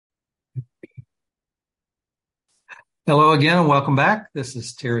Hello again and welcome back. This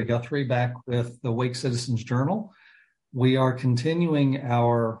is Terry Guthrie back with the Wake Citizens Journal. We are continuing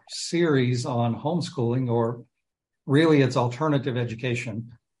our series on homeschooling, or really it's alternative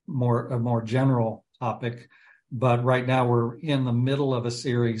education, a more general topic. But right now we're in the middle of a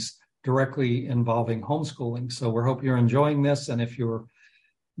series directly involving homeschooling. So we hope you're enjoying this. And if you're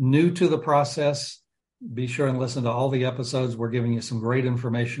new to the process, be sure and listen to all the episodes. We're giving you some great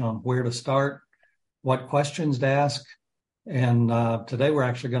information on where to start, what questions to ask. And today we're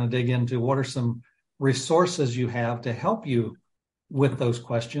actually going to dig into what are some resources you have to help you with those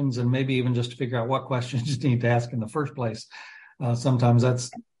questions, and maybe even just to figure out what questions you need to ask in the first place. Sometimes that's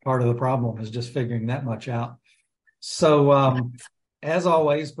part of the problem, is just figuring that much out. So as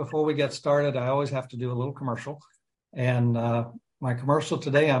always, before we get started, I always have to do a little commercial. And my commercial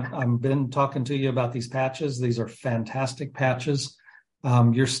today, I've been talking to you about these patches. These are fantastic patches.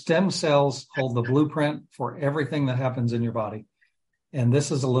 Your stem cells hold the blueprint for everything that happens in your body. And this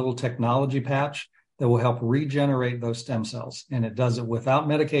is a little technology patch that will help regenerate those stem cells. And it does it without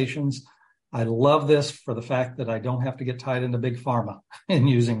medications. I love this for the fact that I don't have to get tied into big pharma in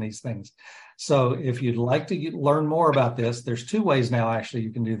using these things. So if you'd like to learn more about this, there's two ways now actually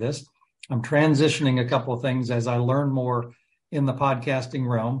you can do this. I'm transitioning a couple of things as I learn more in the podcasting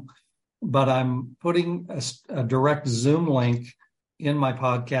realm, but I'm putting a direct Zoom link in my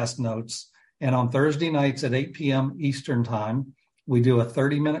podcast notes. And on Thursday nights at 8 p.m. Eastern time, we do a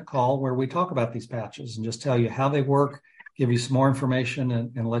 30-minute call where we talk about these patches and just tell you how they work, give you some more information,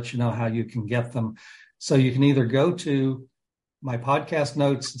 and let you know how you can get them. So you can either go to my podcast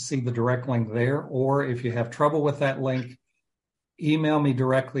notes and see the direct link there, or if you have trouble with that link, email me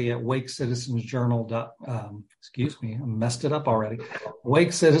directly at wakecitizensjournal. Excuse me, I messed it up already.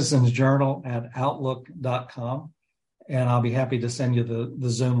 wakecitizensjournal@outlook.com. And I'll be happy to send you the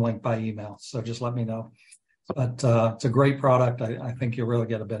Zoom link by email. So just let me know. But it's a great product. I think you'll really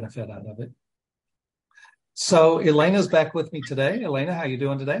get a benefit out of it. So Elena's back with me today. Elena, how are you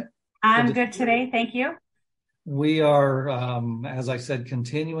doing today? I'm good today. Thank you. We are, as I said,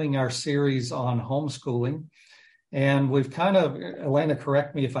 continuing our series on homeschooling. And we've kind of, Elena,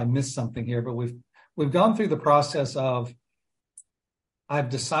 correct me if I missed something here, but we've gone through the process of, I've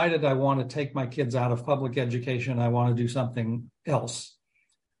decided I want to take my kids out of public education. I want to do something else.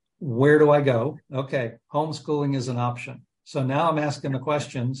 Where do I go? Okay, homeschooling is an option. So now I'm asking the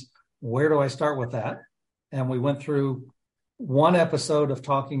questions, where do I start with that? And we went through one episode of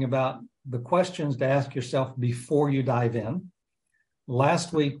talking about the questions to ask yourself before you dive in.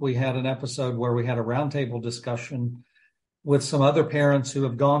 Last week, we had an episode where we had a roundtable discussion with some other parents who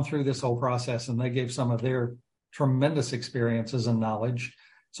have gone through this whole process, and they gave some of their tremendous experiences and knowledge.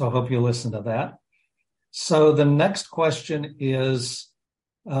 So I hope you listen to that. So the next question is,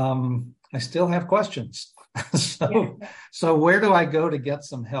 I still have questions. So where do I go to get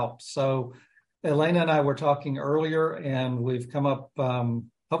some help? So Elena and I were talking earlier, and we've come up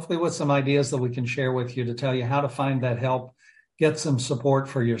hopefully with some ideas that we can share with you to tell you how to find that help, get some support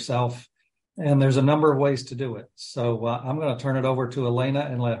for yourself. And there's a number of ways to do it. So I'm going to turn it over to Elena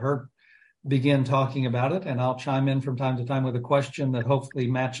and let her begin talking about it, and I'll chime in from time to time with a question that hopefully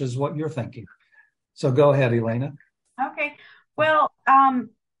matches what you're thinking. So go ahead, Elena. Okay. Well,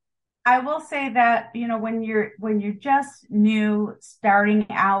 I will say that, when you're just new starting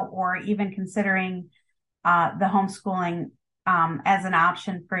out or even considering the homeschooling as an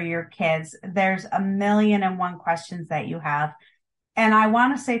option for your kids, there's a million and one questions that you have. And I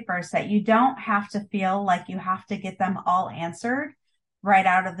want to say first that you don't have to feel like you have to get them all answered right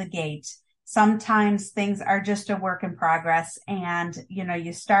out of the gate. Sometimes things are just a work in progress, and,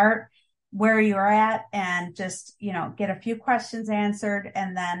 you start where you're at and just, get a few questions answered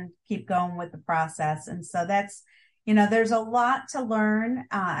and then keep going with the process. And so that's, there's a lot to learn.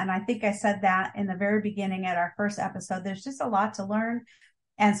 And I think I said that in the very beginning at our first episode, there's just a lot to learn.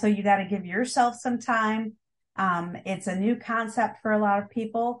 And so you got to give yourself some time. It's a new concept for a lot of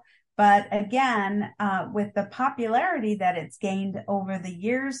people. But again, with the popularity that it's gained over the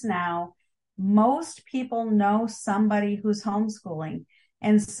years now, most people know somebody who's homeschooling.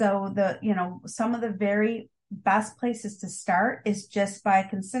 And so some of the very best places to start is just by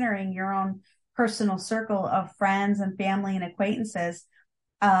considering your own personal circle of friends and family and acquaintances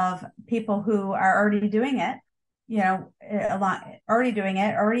of people who are already doing it,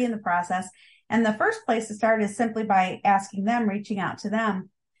 already in the process. And the first place to start is simply by asking them, reaching out to them.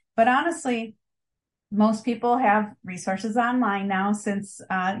 But honestly, most people have resources online now, since,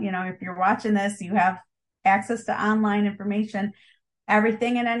 if you're watching this, you have access to online information.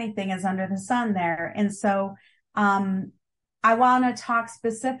 Everything and anything is under the sun there. And so I want to talk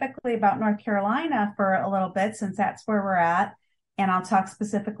specifically about North Carolina for a little bit, since that's where we're at. And I'll talk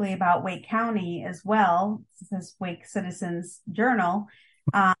specifically about Wake County as well. This is Wake Citizens Journal.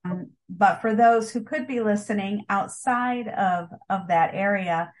 But for those who could be listening outside of that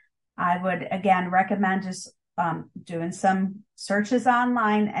area, I would again recommend just doing some searches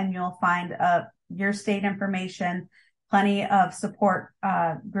online, and you'll find your state information, plenty of support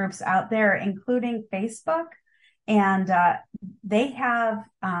groups out there, including Facebook. And they have,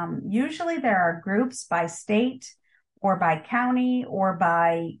 usually there are groups by state or by county or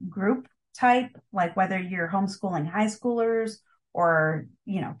by group type, like whether you're homeschooling high schoolers or,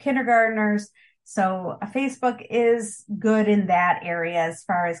 kindergartners. So Facebook is good in that area as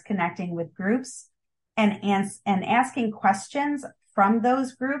far as connecting with groups and asking questions from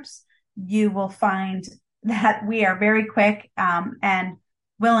those groups. You will find that we are very quick and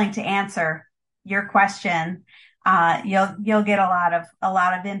willing to answer your question. You'll get a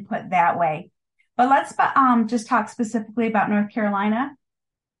lot of input that way. But let's just talk specifically about North Carolina.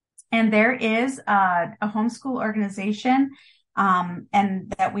 And there is a homeschool organization,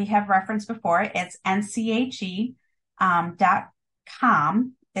 and that we have referenced before. It's nche.com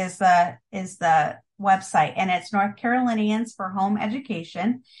is the website, and it's North Carolinians for Home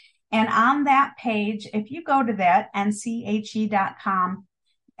Education. And on that page, if you go to that nche.com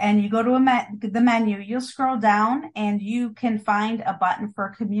and you go to the menu, you'll scroll down and you can find a button for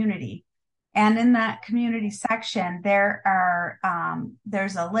community. And in that community section, there's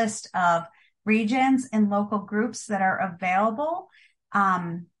a list of regions and local groups that are available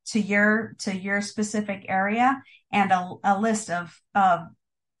to your specific area, and a list of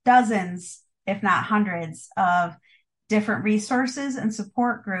dozens, if not hundreds, of different resources and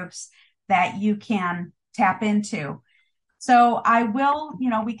support groups that you can tap into. So I will,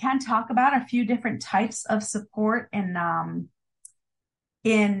 we can talk about a few different types of support in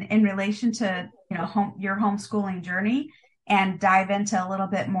relation to, your homeschooling journey, and dive into a little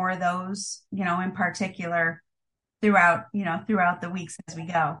bit more of those, in particular throughout the weeks as we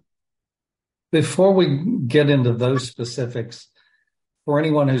go. Before we get into those specifics, for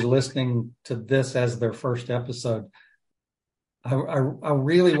anyone who's listening to this as their first episode, I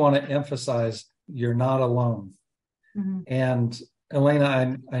really want to emphasize you're not alone. Mm-hmm. And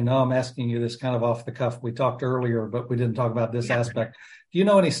Elena, I know I'm asking you this kind of off the cuff. We talked earlier, but we didn't talk about this aspect. Do you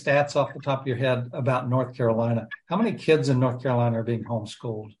know any stats off the top of your head about North Carolina? How many kids in North Carolina are being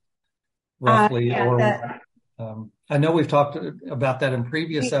homeschooled, roughly? I know we've talked about that in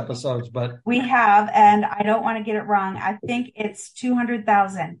previous episodes, but we have, and I don't want to get it wrong. I think it's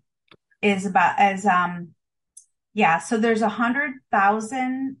 200,000 is about so there's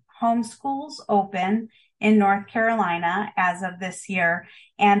 100,000 homeschools open in North Carolina as of this year,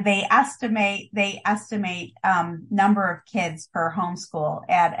 and they estimate number of kids per homeschool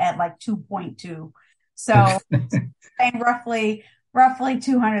at like 2.2. So roughly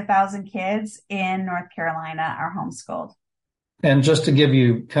 200,000 kids in North Carolina are homeschooled. And just to give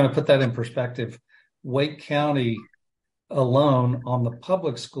you, kind of put that in perspective, Wake County alone on the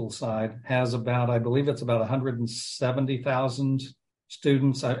public school side has I believe it's about 170,000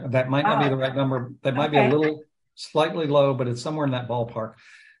 students. That might not be the right number. That might be a little slightly low, but it's somewhere in that ballpark.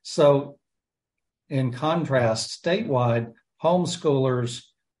 So in contrast, statewide, homeschoolers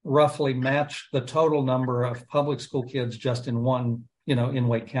roughly match the total number of public school kids just in one, in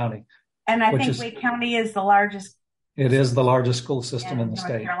Wake County. And I think Wake County is the largest. It is the largest school system in the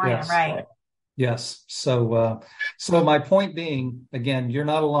state. Carolina, yes. Right. Yes. So my point being, again, you're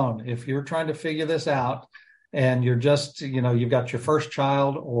not alone. If you're trying to figure this out and you're just, you've got your first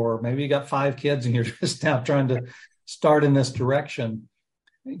child, or maybe you got 5 kids and you're just now trying to start in this direction,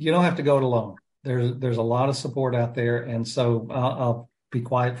 you don't have to go it alone. There's a lot of support out there. And so I'll be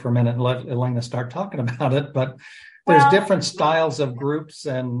quiet for a minute and let Elena start talking about it. But there's different styles of groups,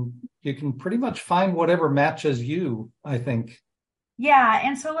 and you can pretty much find whatever matches you, I think. Yeah.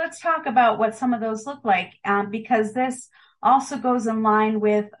 And so let's talk about what some of those look like, because this also goes in line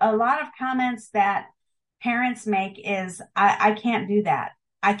with a lot of comments that parents make is, I can't do that.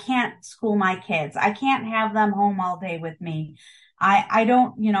 I can't school my kids. I can't have them home all day with me. I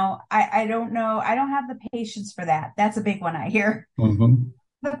don't know. I don't have the patience for that. That's a big one I hear. Mm-hmm.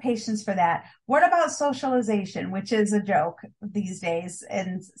 The patience for that. What about socialization, which is a joke these days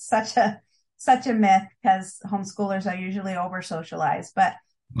and such a myth, because homeschoolers are usually over socialized. But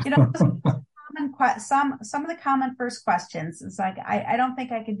some of the common first questions is like, I don't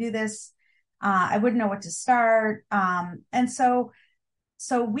think I could do this. I wouldn't know what to start. And so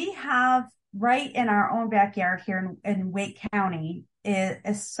we have right in our own backyard here in Wake County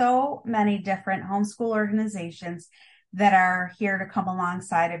is so many different homeschool organizations that are here to come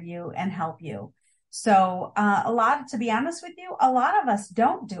alongside of you and help you. So to be honest with you, a lot of us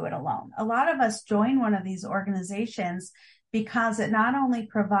don't do it alone. A lot of us join one of these organizations because it not only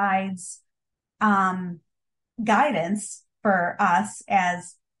provides guidance for us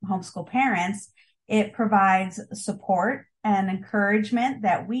as homeschool parents, it provides support and encouragement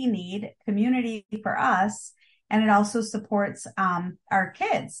that we need, community for us, and it also supports our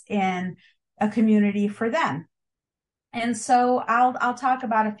kids in a community for them. And so I'll talk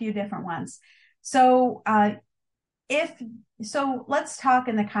about a few different ones. So let's talk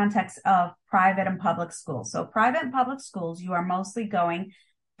in the context of private and public schools. So private and public schools, you are mostly going,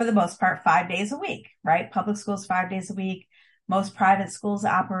 for the most part, 5 days a week, right? Public schools, 5 days a week. Most private schools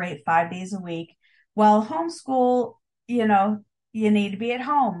operate 5 days a week. Well, homeschool, you need to be at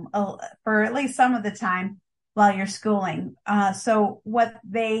home for at least some of the time while you're schooling. So what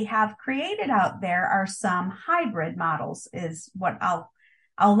they have created out there are some hybrid models, is what I'll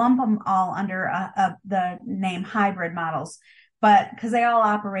lump them all under the name hybrid models, but because they all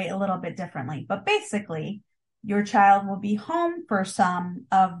operate a little bit differently. But basically, your child will be home for some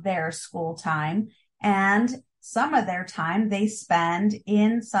of their school time, and some of their time they spend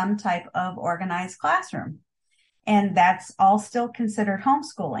in some type of organized classroom. And that's all still considered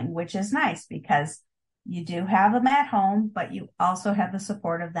homeschooling, which is nice because you do have them at home, but you also have the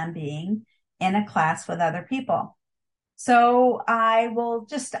support of them being in a class with other people. So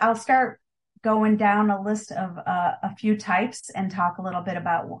I'll start going down a list of a few types and talk a little bit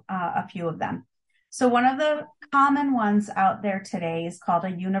about a few of them. So one of the common ones out there today is called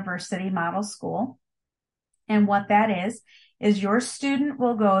a university model school. And what that is your student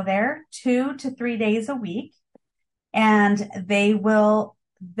will go there 2 to 3 days a week, and they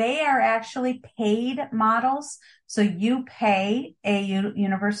are actually paid models. So you pay a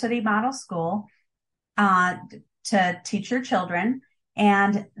university model school to teach your children,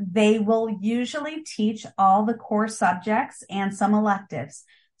 and they will usually teach all the core subjects and some electives.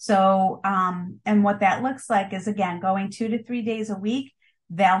 So, and what that looks like is, again, going 2 to 3 days a week.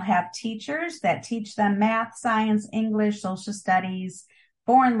 They'll have teachers that teach them math, science, English, social studies,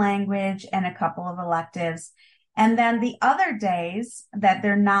 foreign language, and a couple of electives. And then the other days that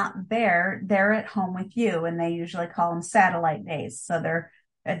they're not there, they're at home with you, and they usually call them satellite days. So they're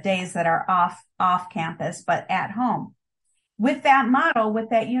days that are off campus, but at home. With that model, with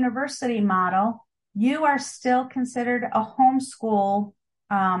that university model, you are still considered a homeschool,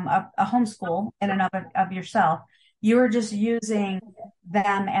 a homeschool in and of yourself. You're just using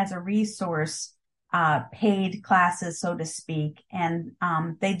them as a resource, paid classes, so to speak. And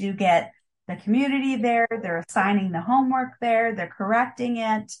they do get the community there. They're assigning the homework there. They're correcting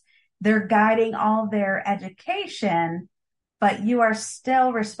it. They're guiding all their education, but you are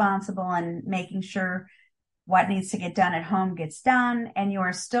still responsible in making sure what needs to get done at home gets done. And you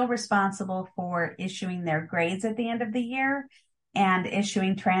are still responsible for issuing their grades at the end of the year and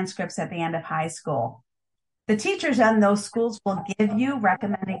issuing transcripts at the end of high school. The teachers in those schools will give you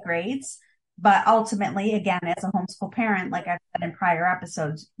recommended grades, but ultimately, again, as a homeschool parent, like I've said in prior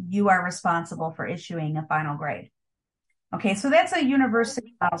episodes, you are responsible for issuing a final grade. Okay, so that's a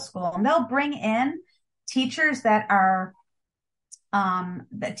university model school, and they'll bring in teachers that are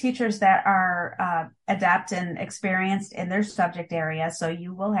adept and experienced in their subject area. So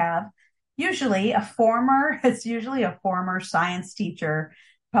you will have usually a former science teacher,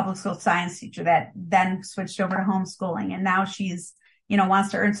 public school science teacher that then switched over to homeschooling. And now she's,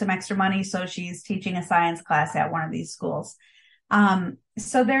 wants to earn some extra money. So she's teaching a science class at one of these schools.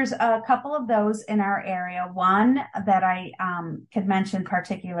 So there's a couple of those in our area. One that I could mention in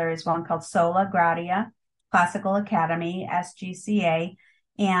particular is one called Sola Gradia Classical Academy, SGCA.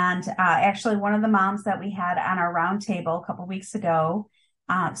 And actually one of the moms that we had on our round table a couple weeks ago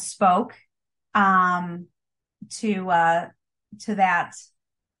spoke to that.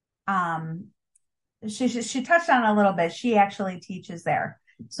 She touched on it a little bit. She actually teaches there.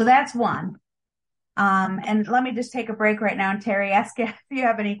 So that's one. And let me just take a break right now, and Terry, ask if you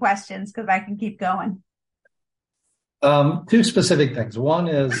have any questions, because I can keep going. Two specific things. One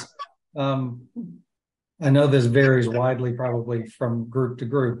is, I know this varies widely probably from group to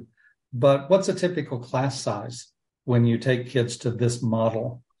group, but what's a typical class size when you take kids to this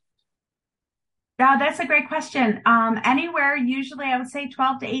model? Yeah, that's a great question. Anywhere, usually I would say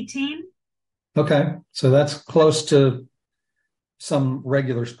 12 to 18. Okay. So that's close to some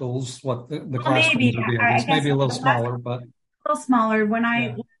regular schools, what the classrooms would be. Maybe a little smaller, but. A little smaller. When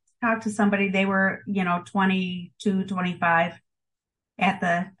I talked to somebody, they were, 22, 25 at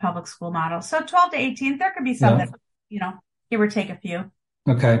the public school model. So 12 to 18, there could be some that, give or take a few.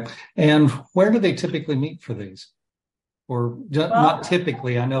 Okay. And where do they typically meet for these? or Well, not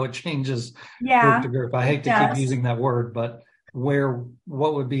typically? I know it changes group yeah, to group. I hate it to keep does. using that word, but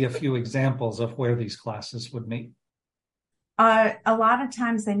what would be a few examples of where these classes would meet? A lot of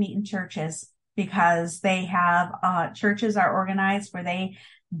times they meet in churches because they have churches are organized where they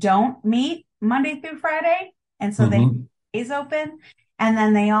don't meet Monday through Friday, and so they Hmm. days open. And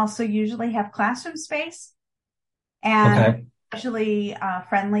then they also usually have classroom space and Okay. usually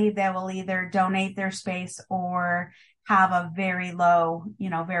friendly. They will either donate their space or have a very low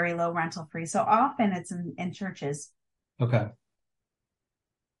rental free. So often it's in churches. Okay.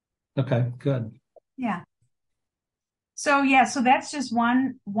 Okay. Good. Yeah. So yeah, so that's just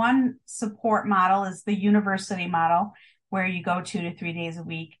one support model is the university model where you go 2 to 3 days a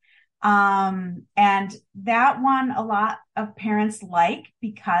week. And that one a lot of parents like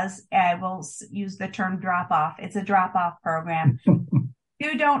because I will use the term drop off. It's a drop off program.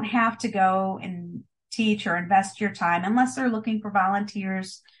 You don't have to go and teach or invest your time unless they're looking for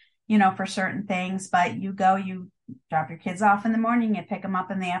volunteers, for certain things. But you drop your kids off in the morning, you pick them up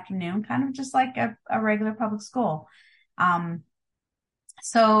in the afternoon, kind of just like a regular public school. Um,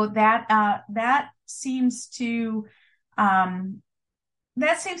 so um, that seems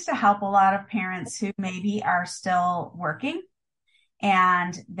to help a lot of parents who maybe are still working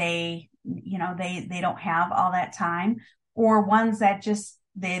and they don't have all that time, or ones that just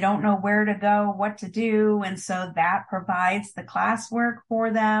they don't know where to go, what to do, and so that provides the classwork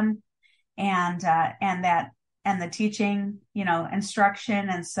for them and the teaching, instruction.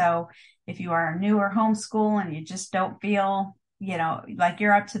 And so if you are new or homeschool and you just don't feel, like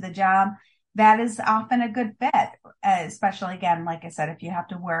you're up to the job, that is often a good bet, especially again, like I said, if you have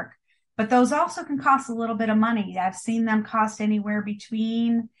to work. But those also can cost a little bit of money. I've seen them cost anywhere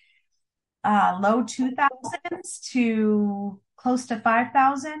between low 2000s to close to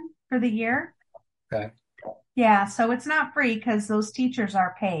 5,000 for the year. Okay. Yeah, so it's not free because those teachers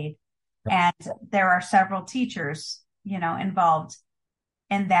are paid. And there are several teachers, involved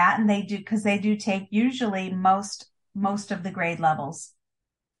in that. And they do take usually most of the grade levels.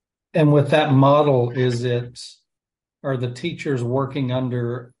 And with that model, are the teachers working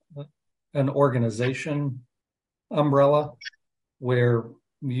under an organization umbrella where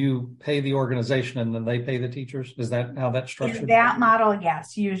you pay the organization and then they pay the teachers? Is that how that's In structured? that model,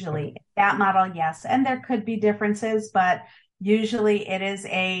 yes, Okay. usually. That model, yes. And there could be differences, but usually it is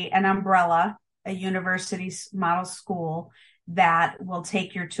an umbrella, a university model school that will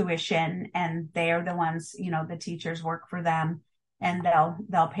take your tuition and they are the ones, the teachers work for them and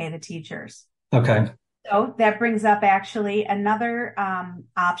they'll pay the teachers. Okay. So that brings up actually another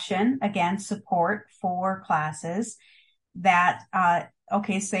option, again, support for classes that,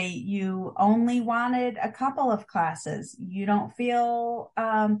 okay, say you only wanted a couple of classes. You don't feel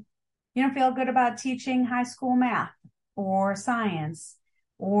good about teaching high school math or science,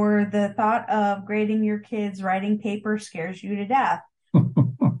 or the thought of grading your kids writing paper scares you to death.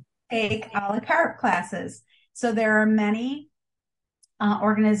 Take a la carte classes. So there are many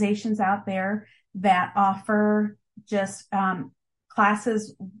organizations out there that offer just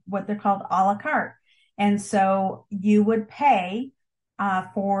classes, what they're called a la carte. And so you would pay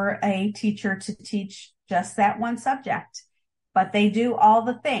for a teacher to teach just that one subject, but they do all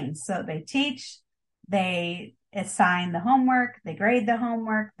the things. So they teach, they assign the homework, they grade the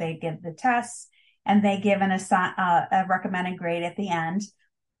homework, they give the tests, and they give a recommended grade at the end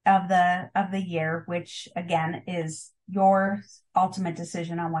of the year, which again is your ultimate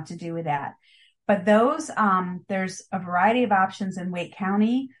decision on what to do with that. But there's a variety of options in Wake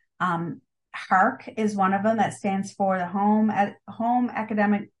County. HARC is one of them that stands for the Homeschool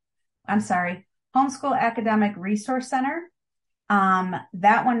Academic Resource Center.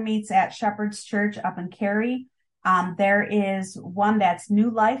 That one meets at Shepherd's Church up in Cary. There is one that's New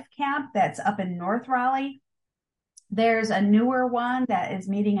Life Camp that's up in North Raleigh. There's a newer one that is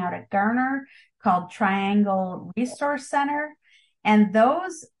meeting out at Garner called Triangle Resource Center. And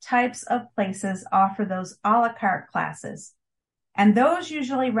those types of places offer those a la carte classes. And those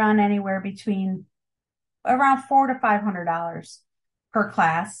usually run anywhere between around $400 to $500 per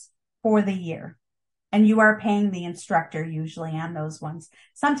class for the year. And you are paying the instructor usually on those ones.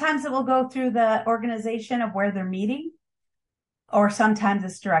 Sometimes it will go through the organization of where they're meeting, or sometimes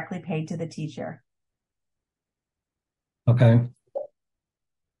it's directly paid to the teacher. Okay.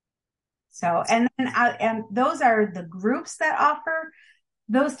 So, and those are the groups that offer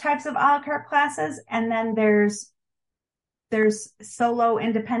those types of a la carte classes. And then there's solo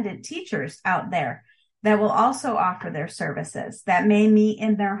independent teachers out there that will also offer their services that may meet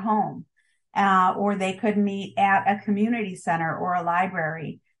in their home, or they could meet at a community center or a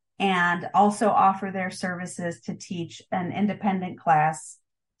library and also offer their services to teach an independent class.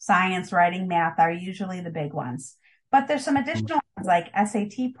 Science, writing, math are usually the big ones. But there's some additional ones like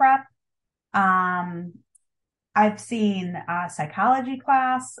SAT prep. I've seen a psychology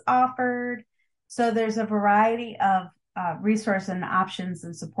class offered. So there's a variety of resources and options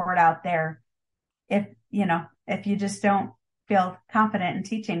and support out there if you just don't feel confident in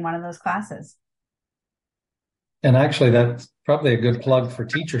teaching one of those classes. And actually, that's probably a good plug for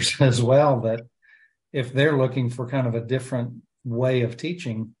teachers as well, that if they're looking for kind of a different way of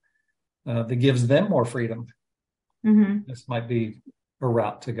teaching that gives them more freedom, this might be a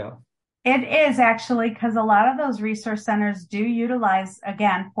route to go. It is actually, because a lot of those resource centers do utilize,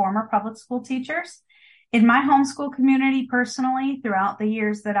 again, former public school teachers. In my homeschool community personally, throughout the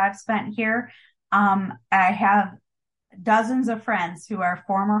years that I've spent here, I have dozens of friends who are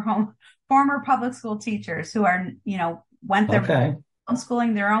former public school teachers who are, went their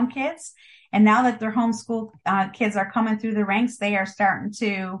homeschooling their own kids. And now that their homeschool kids are coming through the ranks, they are starting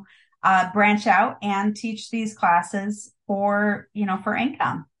to branch out and teach these classes for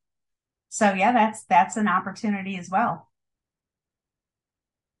income. So yeah, that's an opportunity as well.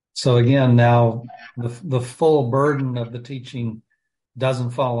 So again, now the full burden of the teaching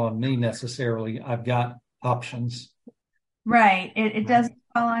doesn't fall on me necessarily. I've got options. Right. It doesn't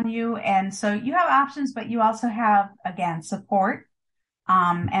fall on you. And so you have options, but you also have, again, support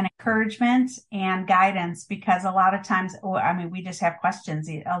and encouragement and guidance, because a lot of times, we just have questions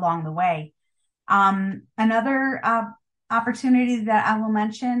along the way. Another opportunity that I will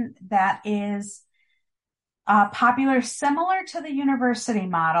mention that is popular, similar to the university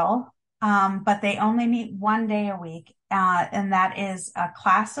model, but they only meet one day a week, and that is a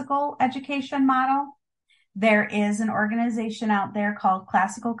classical education model. There is an organization out there called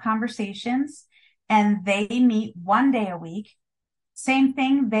Classical Conversations, and they meet one day a week. Same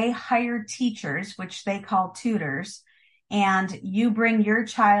thing, they hire teachers, which they call tutors, and you bring your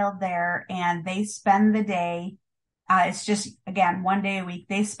child there and they spend the day. It's just, again, one day a week.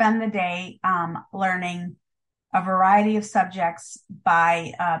 They spend the day learning a variety of subjects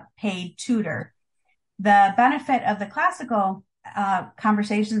by a paid tutor. The benefit of the classical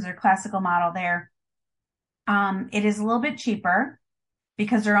conversations or classical model there, it is a little bit cheaper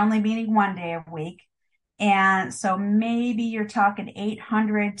because they're only meeting one day a week. And so maybe you're talking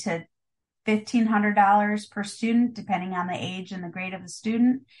 $800 to $1,500 per student, depending on the age and the grade of the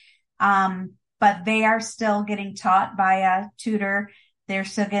student. But they are still getting taught by a tutor. They're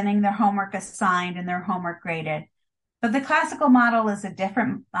still getting their homework assigned and their homework graded. But the classical model is a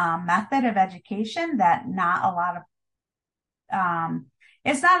different method of education that not a lot of,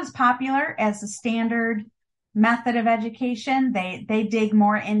 it's not as popular as the standard method of education. They dig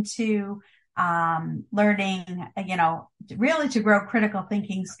more into learning, really to grow critical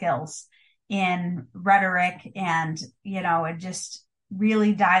thinking skills in rhetoric and, just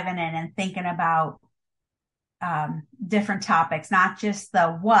really diving in and thinking about different topics, not just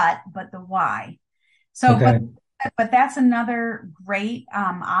the what, but the why. So, but that's another great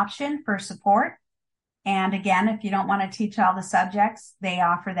option for support. And again, if you don't want to teach all the subjects, they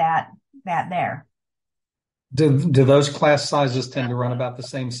offer that there. Do those class sizes tend to run about the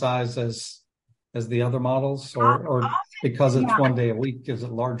same size as the other models, or because it's one day a week, is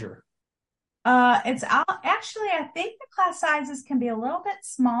it larger? It's actually, I think the class sizes can be a little bit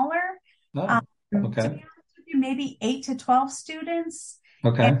smaller. Okay. To be honest with you, maybe 8 to 12 students.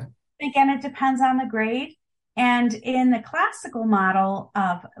 Okay. And again, it depends on the grade. And in the classical model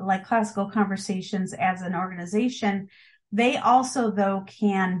of like Classical Conversations as an organization, they also, though,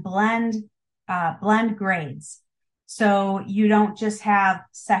 can blend grades. So you don't just have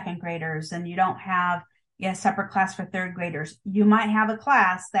second graders and you don't have a separate class for third graders. You might have a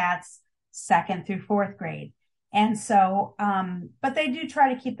class that's second through fourth grade. And so, but they do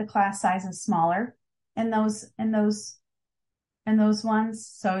try to keep the class sizes smaller in those ones.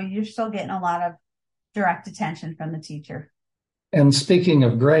 So you're still getting a lot of direct attention from the teacher. And speaking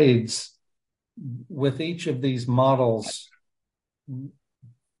of grades, with each of these models,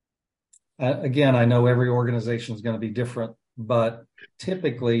 again, I know every organization is going to be different, but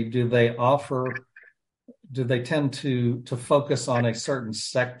typically do they tend to focus on a certain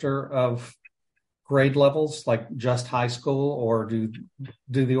sector of grade levels, like just high school, or do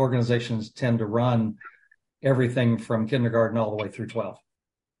the organizations tend to run everything from kindergarten all the way through 12?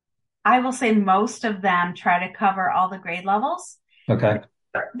 I will say most of them try to cover all the grade levels. Okay.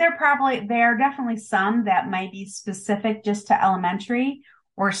 There are definitely some that might be specific just to elementary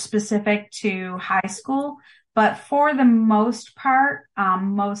or specific to high school, But for the most part,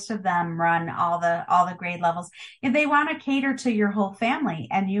 most of them run all the grade levels. If they want to cater to your whole family,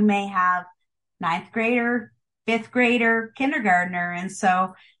 and you may have ninth grader, fifth grader, kindergartner, and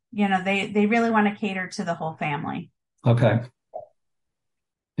so they really want to cater to the whole family. Okay,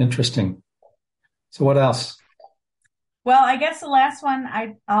 interesting. So what else? Well, I guess the last one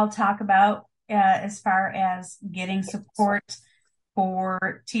I'll talk about as far as getting support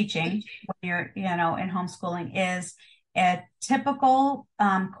for teaching when you're, in homeschooling is a typical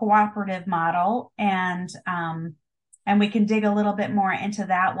cooperative model, and we can dig a little bit more into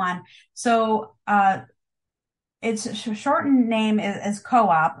that one. So its shortened name is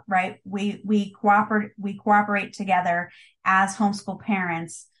co-op, right? We cooperate together as homeschool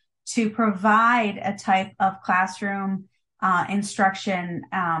parents to provide a type of classroom instruction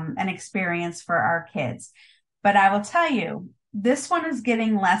and experience for our kids. But I will tell you, this one is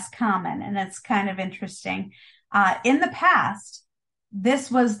getting less common, and it's kind of interesting. In the past,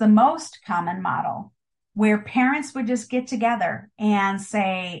 this was the most common model, where parents would just get together and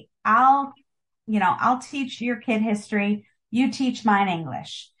say, I'll teach your kid history, you teach mine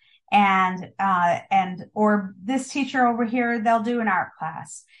English. Or this teacher over here, they'll do an art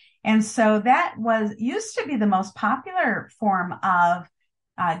class. And so that used to be the most popular form of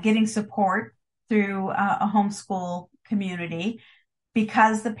getting support through a homeschool community,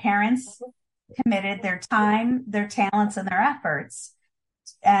 because the parents committed their time, their talents, and their efforts.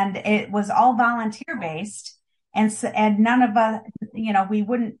 And it was all volunteer based. And none of us,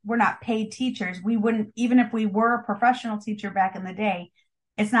 we're not paid teachers. We wouldn't, even if we were a professional teacher back in the day,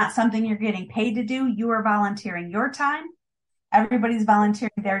 it's not something you're getting paid to do. You are volunteering your time. Everybody's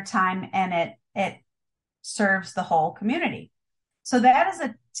volunteering their time, and it serves the whole community. So that is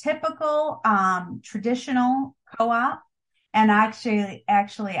a typical traditional co-op. And actually,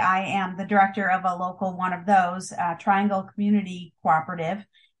 I am the director of a local one of those, Triangle Community Cooperative,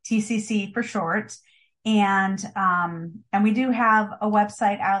 TCC for short. And we do have a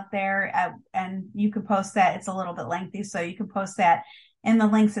website out there, and you can post that. It's a little bit lengthy, so you can post that in the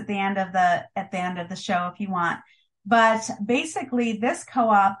links at the end of the show if you want. But basically, this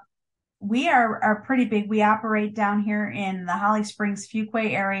co-op, we are pretty big. We operate down here in the Holly Springs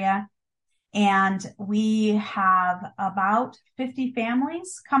Fuquay area, and we have about 50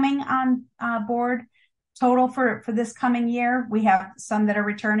 families coming on board total for this coming year. We have some that are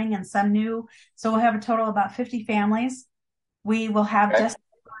returning and some new. So we'll have a total of about 50 families. We will have just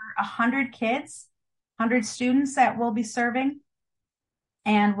over 100 kids, 100 students that we'll be serving.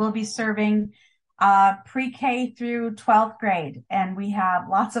 And we'll be serving pre-K through 12th grade. And we have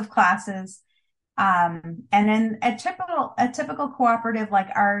lots of classes. And in a typical cooperative like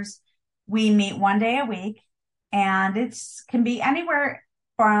ours, we meet one day a week, and it can be anywhere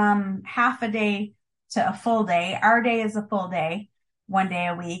from half a day to a full day. Our day is a full day, one day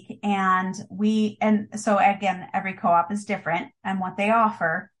a week. And so again, every co-op is different and what they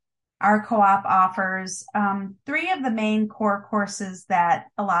offer. Our co-op offers 3 of the main core courses that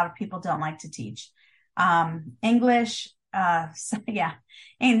a lot of people don't like to teach. English,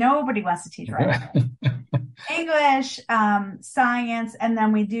 ain't nobody wants to teach, right? English, science, and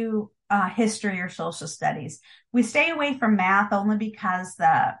then we do history or social studies. We stay away from math only because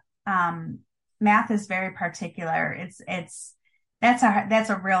the math is very particular. That's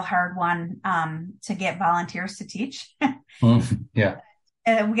a real hard one to get volunteers to teach. Yeah.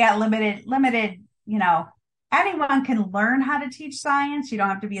 We got limited, anyone can learn how to teach science. You don't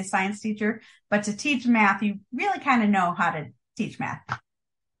have to be a science teacher, but to teach math, you really kind of know how to teach math.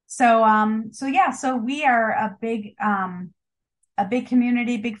 So we are a big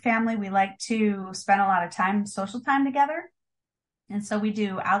community, big family. We like to spend a lot of social time together. And so we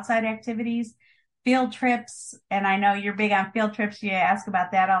do outside activities, field trips. And I know you're big on field trips. You ask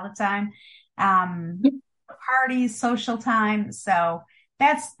about that all the time. Parties, social time. So we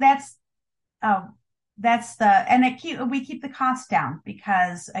keep the cost down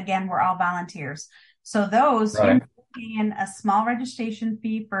because, again, we're all volunteers. So those, right, you're paying a small registration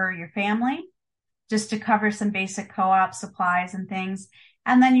fee for your family just to cover some basic co-op supplies and things.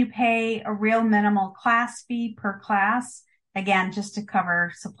 And then you pay a real minimal class fee per class, again, just to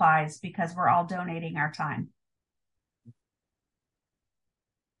cover supplies because we're all donating our time.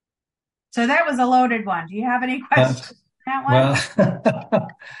 So that was a loaded one. Do you have any questions? Well,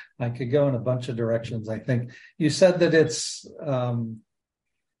 I could go in a bunch of directions. I think you said that it's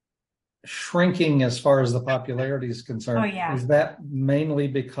shrinking as far as the popularity is concerned. Oh, yeah. Is that mainly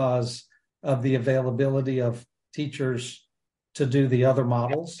because of the availability of teachers to do the other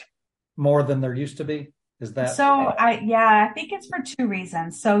models more than there used to be? Is that? I think it's for two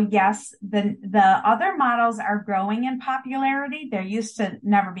reasons. So yes, the other models are growing in popularity. There used to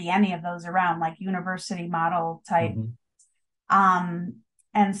never be any of those around, like university model type. Mhm. Um,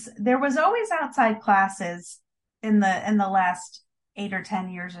 and there was always outside classes in the last 8 or 10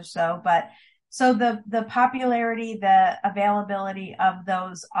 years or so, but so the popularity, the availability of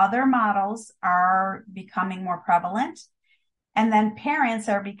those other models are becoming more prevalent, and then parents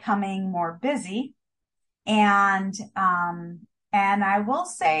are becoming more busy, and I will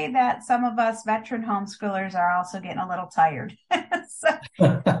say that some of us veteran homeschoolers are also getting a little tired. So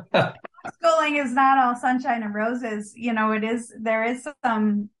schooling is not all sunshine and roses. It is, there is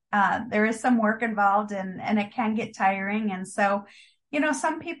some work involved, and it can get tiring. And so,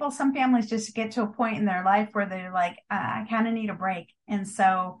 some families just get to a point in their life where they're like, I kind of need a break. And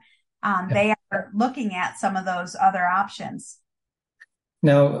so, they are looking at some of those other options.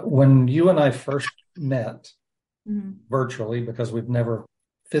 Now, when you and I first met Mm-hmm. virtually, because we've never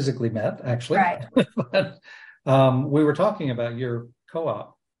physically met, actually, Right. but we were talking about your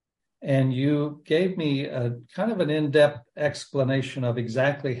co-op, and you gave me a kind of an in-depth explanation of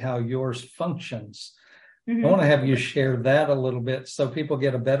exactly how yours functions. Mm-hmm. I want to have you share that a little bit so people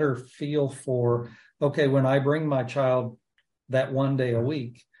get a better feel for, okay, when I bring my child that one day a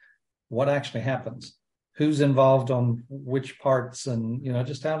week, what actually happens? Who's involved on which parts, and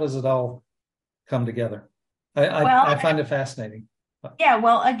just how does it all come together? I find it fascinating. Yeah,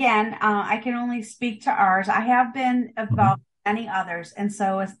 well, again, I can only speak to ours. I have been involved in many others. And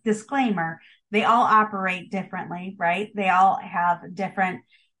so, a disclaimer, they all operate differently, right? They all have different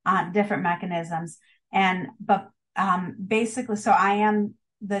mechanisms. But basically, so I am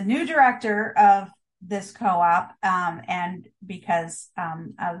the new director of this co-op, and because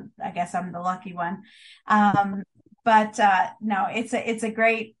I guess I'm the lucky one. But no, it's a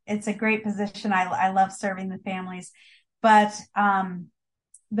great position. I love serving the families. But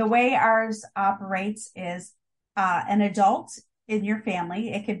the way ours operates is an adult in your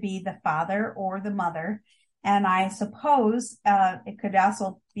family. It could be the father or the mother. And I suppose it could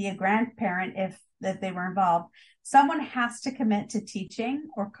also be a grandparent if they were involved. Someone has to commit to teaching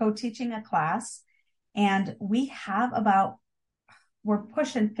or co-teaching a class. And we're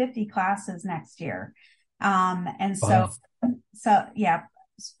pushing 50 classes next year. And so, Wow. yeah,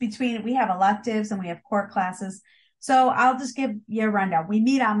 we have electives and we have core classes. So I'll just give you a rundown. We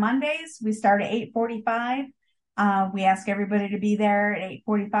meet on Mondays. We start at 8:45. We ask everybody to be there at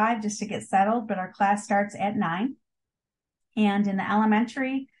 8:45 just to get settled, but our class starts at 9. And in the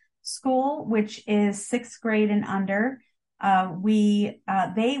elementary school, which is 6th grade and under, they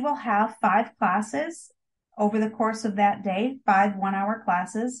will have 5 classes over the course of that day, 5 1-hour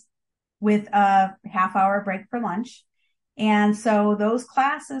classes with a half-hour break for lunch. And so those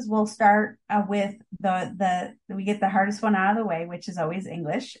classes will start with we get the hardest one out of the way, which is always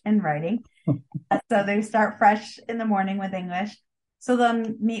English and writing. So they start fresh in the morning with English. So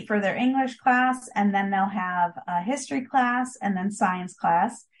they'll meet for their English class, and then they'll have a history class and then science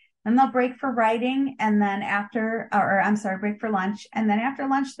class. Then they'll break for writing, and then break for lunch. And then after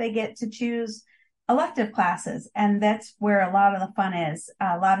lunch, they get to choose elective classes. And that's where a lot of the fun is.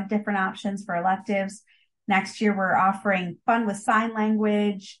 A lot of different options for electives. Next year, we're offering fun with sign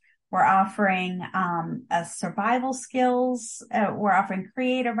language. We're offering survival skills. We're offering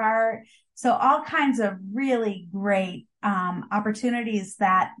creative art. So all kinds of really great opportunities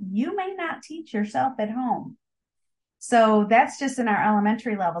that you may not teach yourself at home. So that's just in our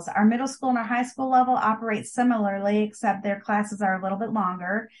elementary levels. Our middle school and our high school level operate similarly, except their classes are a little bit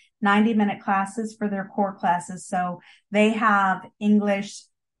longer, 90-minute classes for their core classes. So they have English,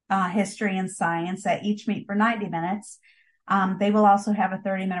 history, and science that each meet for 90 minutes. They will also have a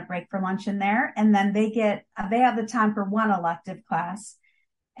 30-minute break for lunch in there. And then they have the time for one elective class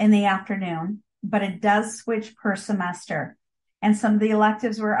in the afternoon, but it does switch per semester. And some of the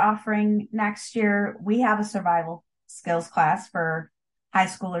electives we're offering next year, we have a survival skills class for high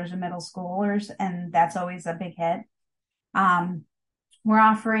schoolers and middle schoolers, and that's always a big hit. We're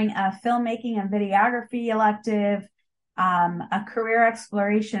offering a filmmaking and videography elective, a career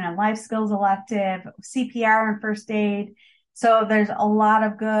exploration and life skills elective, CPR and first aid. So there's a lot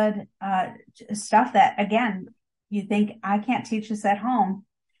of good stuff that, again, you think, I can't teach this at home.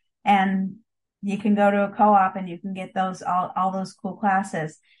 And you can go to a co-op and you can get all those cool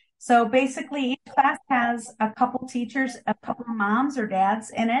classes. So basically, each class has a couple teachers, a couple of moms or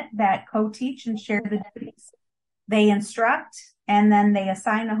dads in it that co-teach and share the duties. They instruct, and then they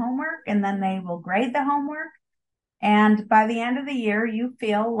assign the homework, and then they will grade the homework. And by the end of the year, you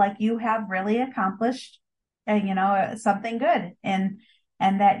feel like you have really accomplished, something good, and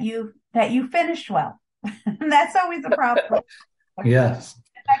that you finished well. And that's always a problem. Yes.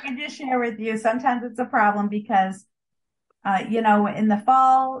 If I can just share with you, sometimes it's a problem because, in the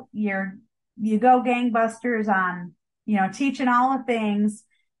fall, you go gangbusters on, teaching all the things.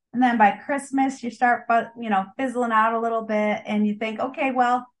 And then by Christmas, you start, fizzling out a little bit and you think, okay,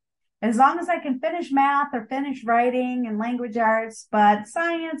 well, as long as I can finish math or finish writing and language arts, but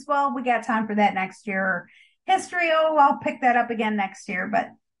science, well, we got time for that next year. History, oh, I'll pick that up again next year. But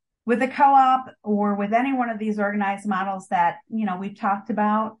with a co-op or with any one of these organized models that, we've talked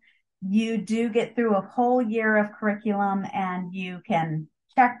about, you do get through a whole year of curriculum and you can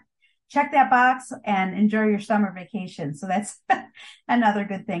check that box and enjoy your summer vacation. So that's another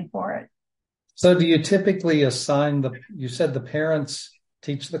good thing for it. So do you typically assign you said the parents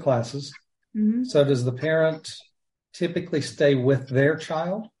teach the classes. Mm-hmm. So does the parent typically stay with their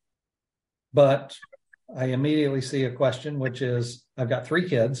child? But I immediately see a question, which is, I've got 3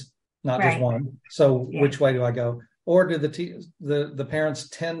 kids, not just one. So which way do I go? Or do the parents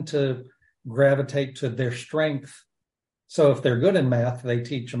tend to gravitate to their strength? So if they're good in math, they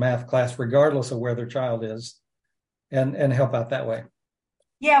teach a math class regardless of where their child is and help out that way.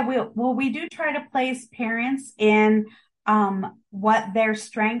 Yeah, we do try to place parents in what their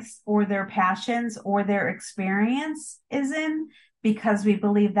strengths or their passions or their experience is in, because we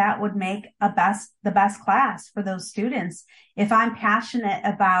believe that would make the best class for those students. If I'm passionate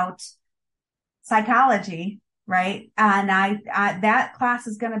about psychology, right, and I that class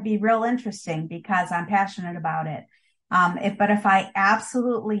is going to be real interesting because I'm passionate about it. But if I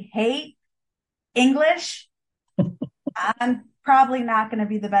absolutely hate English, I'm probably not going to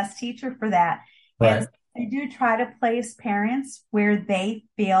be the best teacher for that. Right. And I do try to place parents where they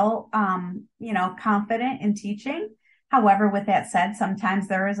feel, confident in teaching. However, with that said, sometimes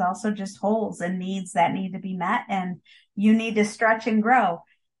there is also just holes and needs that need to be met, and you need to stretch and grow.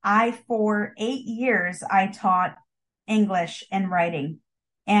 For 8 years, I taught English and writing,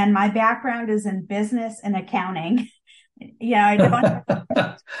 and my background is in business and accounting. I don't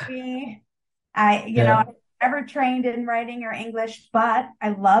I never trained in writing or English, but I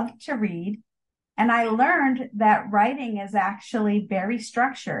love to read. And I learned that writing is actually very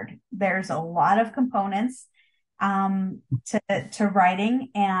structured. There's a lot of components to writing,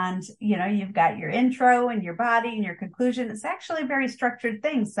 and you've got your intro and your body and your conclusion. It's actually a very structured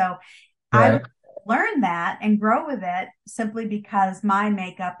thing. So I learned that and grow with it simply because my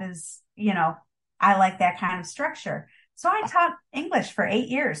makeup is, I like that kind of structure. So I taught English for 8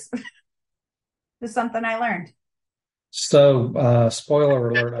 years. It's something I learned. So, spoiler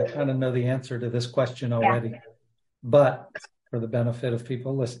alert, I kind of know the answer to this question already. But for the benefit of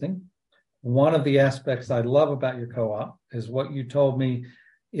people listening, one of the aspects I love about your co-op is what you told me.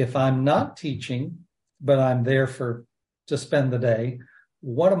 If I'm not teaching, but I'm there to spend the day,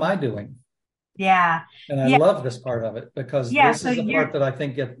 what am I doing? Yeah. And I love this part of it because this is the part that I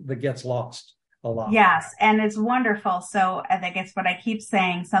think that gets lost a lot. Yes, and it's wonderful. So I think it's what I keep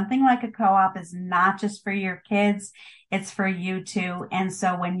saying. Something like a co-op is not just for your kids, it's for you too. And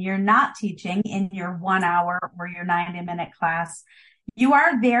so when you're not teaching in your 1 hour or your 90-minute class, you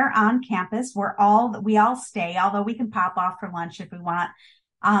are there on campus. We all stay, although we can pop off for lunch if we want.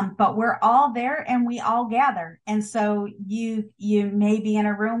 But we're all there and we all gather. And so you may be in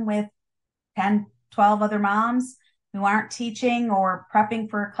a room with 10, 12 other moms who aren't teaching or prepping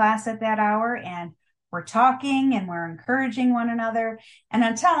for a class at that hour, and we're talking and we're encouraging one another. And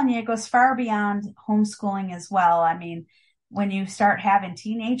I'm telling you, it goes far beyond homeschooling as well. I mean, when you start having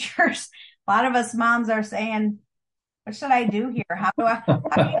teenagers, a lot of us moms are saying, what should I do here? How do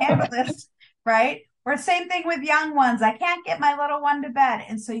you handle this? Right? Or same thing with young ones. I can't get my little one to bed.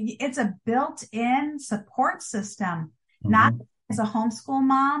 And so it's a built-in support system, not as a homeschool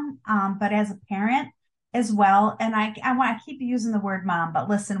mom, but as a parent as well. And I want to keep using the word mom, but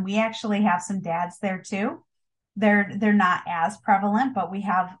listen, we actually have some dads there too. They're not as prevalent, but we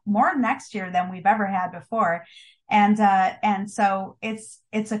have more next year than we've ever had before. And so it's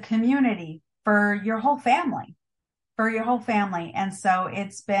a community for your whole family, And so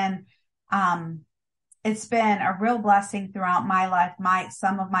it's been a real blessing throughout my life.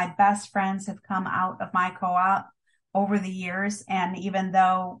 Some of my best friends have come out of my co-op over the years. And even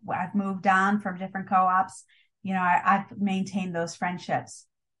though I've moved on from different co-ops, I've maintained those friendships.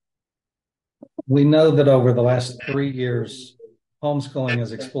 We know that over the last 3 years, homeschooling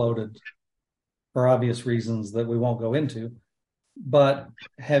has exploded for obvious reasons that we won't go into. But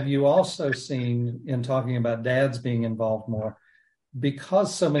have you also seen, in talking about dads being involved more,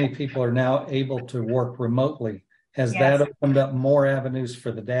 because so many people are now able to work remotely, has that opened up more avenues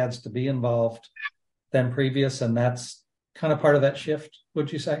for the dads to be involved than previous? And that's kind of part of that shift,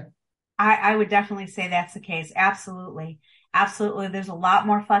 would you say? I would definitely say that's the case. Absolutely. Absolutely. There's a lot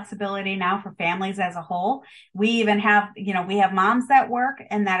more flexibility now for families as a whole. We even have, we have moms that work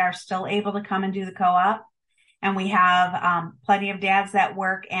and that are still able to come and do the co-op. And we have plenty of dads that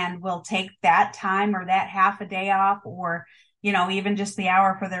work and will take that time or that half a day off or, even just the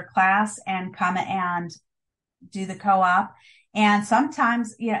hour for their class and come and do the co-op. And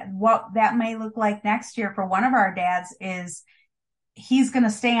sometimes, what that may look like next year for one of our dads is he's going to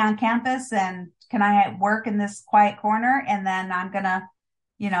stay on campus and can I work in this quiet corner? And then I'm going to,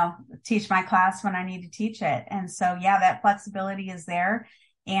 teach my class when I need to teach it. And so, yeah, that flexibility is there.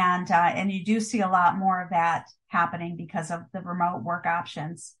 And you do see a lot more of that happening because of the remote work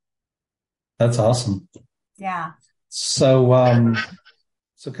options. That's awesome. Yeah. So,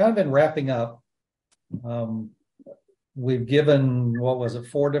 so kind of in wrapping up, we've given,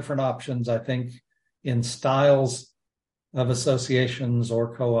 4 different options, I think, in styles of associations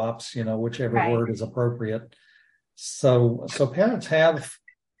or co-ops, whichever Right. word is appropriate. So parents have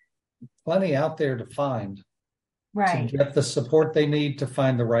plenty out there to find, Right. to get the support they need, to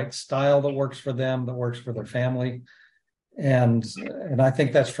find the right style that works for them, that works for their family. And I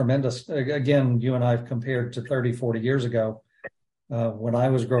think that's tremendous. Again, you and I have compared to 30, 40 years ago. When I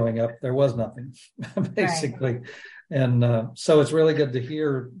was growing up, there was nothing, basically. Right. And so it's really good to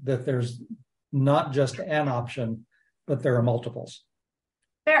hear that there's not just an option, but there are multiples.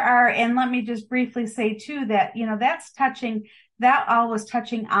 There are, and let me just briefly say too that, that all was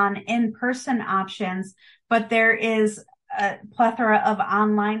touching on in-person options, but there is a plethora of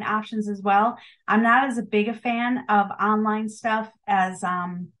online options as well. I'm not as big a fan of online stuff as,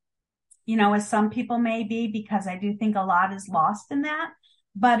 as some people may be, because I do think a lot is lost in that.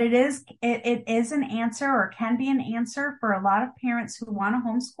 But it is an answer, or can be an answer, for a lot of parents who want to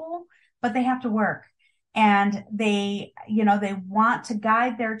homeschool, but they have to work. And they want to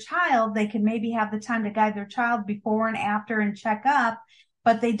guide their child. They can maybe have the time to guide their child before and after and check up,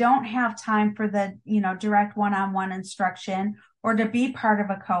 but they don't have time for the, direct one-on-one instruction or to be part of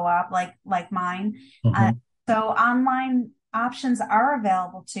a co-op like mine. Mm-hmm. So online options are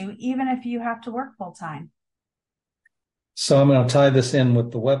available too, even if you have to work full time. So I'm going to tie this in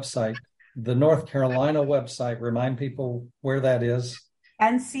with the website, the North Carolina website. Remind people where that is.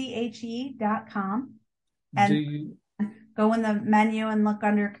 nche.com. And go in the menu and look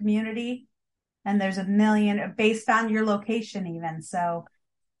under community, and there's a million based on your location even. So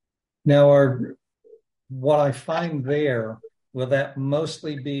now what I find there, will that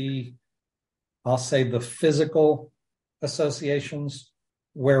mostly be, I'll say, the physical associations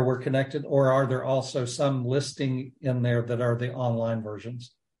where we're connected, or are there also some listing in there that are the online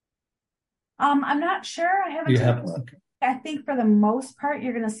versions? I'm not sure. I haven't. Okay. I think for the most part,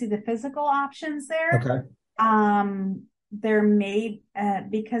 you're going to see the physical options there. Okay. There may,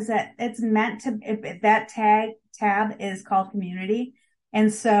 because it's meant to, that tab is called community.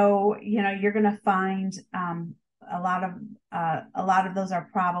 And so, you're going to find, a lot of those are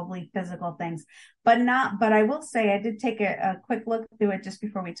probably physical things, but I will say, I did take a quick look through it just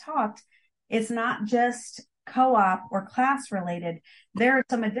before we talked. It's not just co-op or class related. There are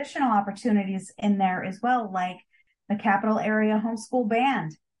some additional opportunities in there as well, like the Capital Area Homeschool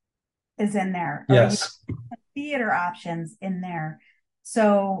Band is in there. Yes. Theater options in there.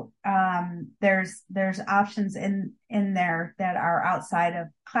 So there's options in there that are outside of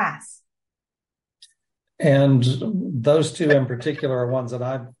class. And those two in particular are ones that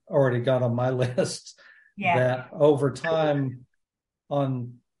I've already got on my list. Yeah. That over time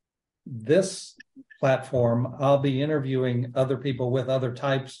on this platform, I'll be interviewing other people with other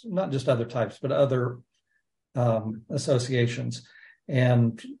types, not just other types, but other associations.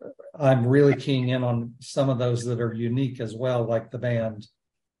 And I'm really keying in on some of those that are unique as well, like the band,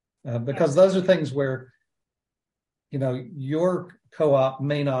 because those are things where, your co-op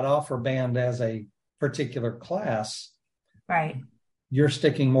may not offer band as a particular class. Right. You're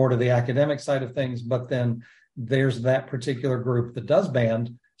sticking more to the academic side of things, but then there's that particular group that does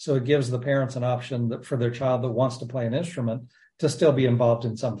band. So it gives the parents an option for their child that wants to play an instrument to still be involved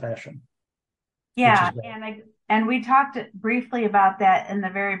in some fashion. Yeah. And we talked briefly about that in the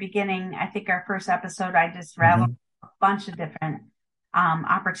very beginning. I think our first episode, I just rattled a bunch of different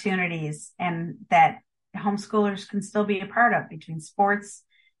opportunities, and that homeschoolers can still be a part of, between sports,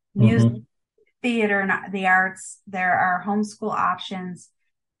 music, theater, and the arts. There are homeschool options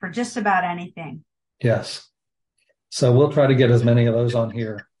for just about anything. Yes. So we'll try to get as many of those on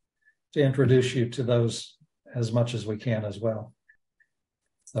here to introduce you to those as much as we can as well.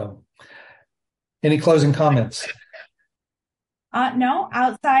 So any closing comments? No,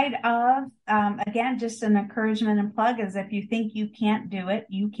 outside of, again, just an encouragement and plug is, if you think you can't do it,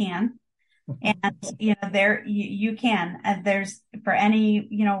 you can. And, there you can, there's for any,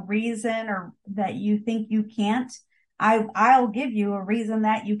 reason or that you think you can't, I'll give you a reason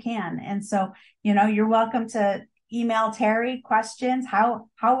that you can. And so, you're welcome to email Terry questions. How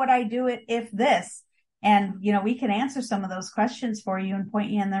would I do it if this? And, we can answer some of those questions for you and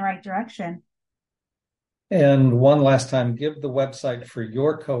point you in the right direction. And one last time, give the website for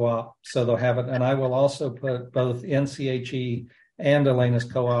your co-op so they'll have it. And I will also put both NCHE and Elena's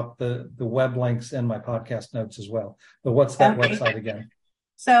co-op, the web links in my podcast notes as well. But what's that website again?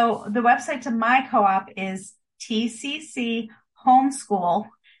 So the website to my co-op is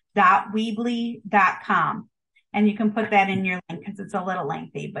tcchomeschool.weebly.com. And you can put that in your link because it's a little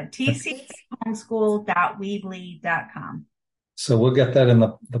lengthy, but tcchomeschool.weebly.com. So we'll get that in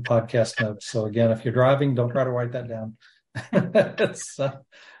the podcast notes. So again, if you're driving, don't try to write that down.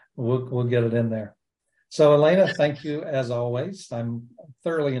 We'll get it in there. So Elena, thank you as always. I'm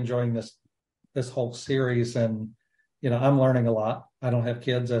thoroughly enjoying this whole series, and I'm learning a lot. I don't have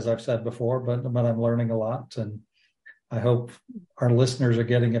kids, as I've said before, but I'm learning a lot, and I hope our listeners are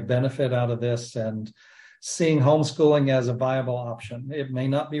getting a benefit out of this and seeing homeschooling as a viable option. It may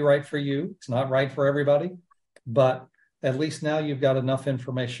not be right for you. It's not right for everybody, but at least now you've got enough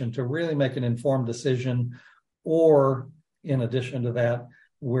information to really make an informed decision. Or in addition to that,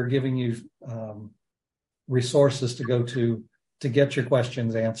 we're giving you resources to go to get your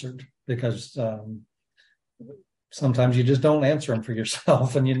questions answered, because sometimes you just don't answer them for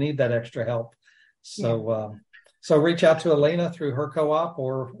yourself and you need that extra help. So reach out to Elena through her co-op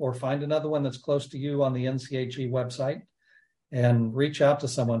or find another one that's close to you on the NCHE website and reach out to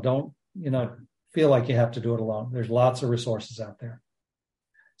someone. Don't, feel like you have to do it alone. There's lots of resources out there.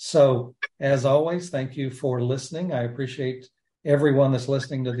 So as always, thank you for listening. I appreciate everyone that's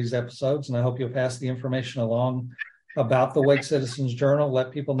listening to these episodes, and I hope you'll pass the information along about the Wake Citizens Journal.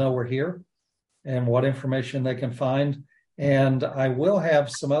 Let people know we're here and what information they can find. And I will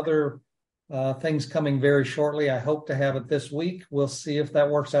have some other things coming very shortly. I hope to have it this week. We'll see if that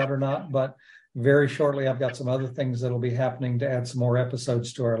works out or not, but very shortly, I've got some other things that'll be happening to add some more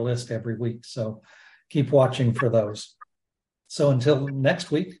episodes to our list every week. So keep watching for those. So until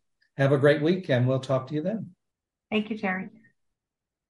next week, have a great week, and we'll talk to you then. Thank you, Terry.